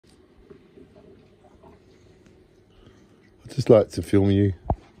Just like to film you.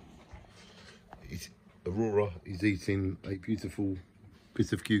 Aurora is eating a beautiful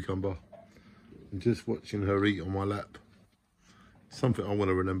bit of cucumber and just watching her eat on my lap. Something I want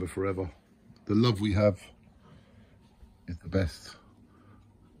to remember forever. The love we have is the best.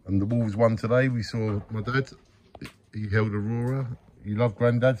 And the Wolves won today. We saw my dad. He held Aurora. You love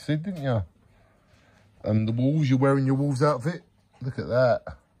Granddad Sid, didn't you? And the Wolves, you're wearing your Wolves outfit. Look at that.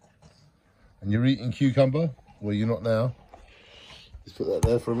 And you're eating cucumber. Well, you're not now. Just put that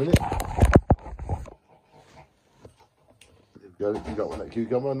there for a minute. There we go. You don't want that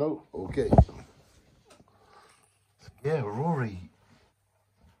cucumber? No? Okay. Yeah, Rory.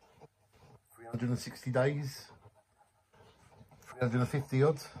 360 days. 350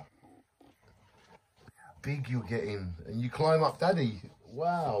 odd. How big you're getting. And you climb up Daddy.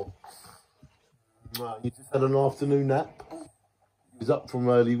 Wow. You just had an afternoon nap. You was up from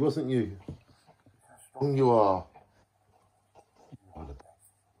early, wasn't you? How strong you are.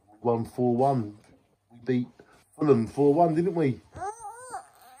 1-4-1. We beat Fulham 4-1, didn't we?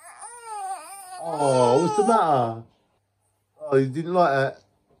 Oh, what's the matter? Oh, you didn't like that?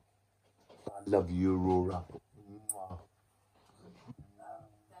 I love you, Aurora.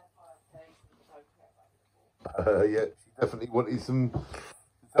 Yeah, she definitely wanted to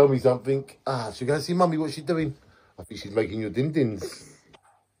tell me something. She's going to see Mummy, what's she doing? I think she's making your din-dins.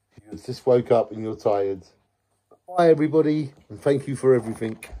 You just woke up and you're tired. Bye, everybody, and thank you for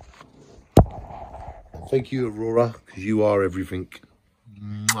everything. Thank you, Aurora, because you are everything.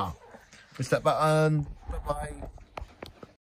 Mwah. Press that button. Bye-bye.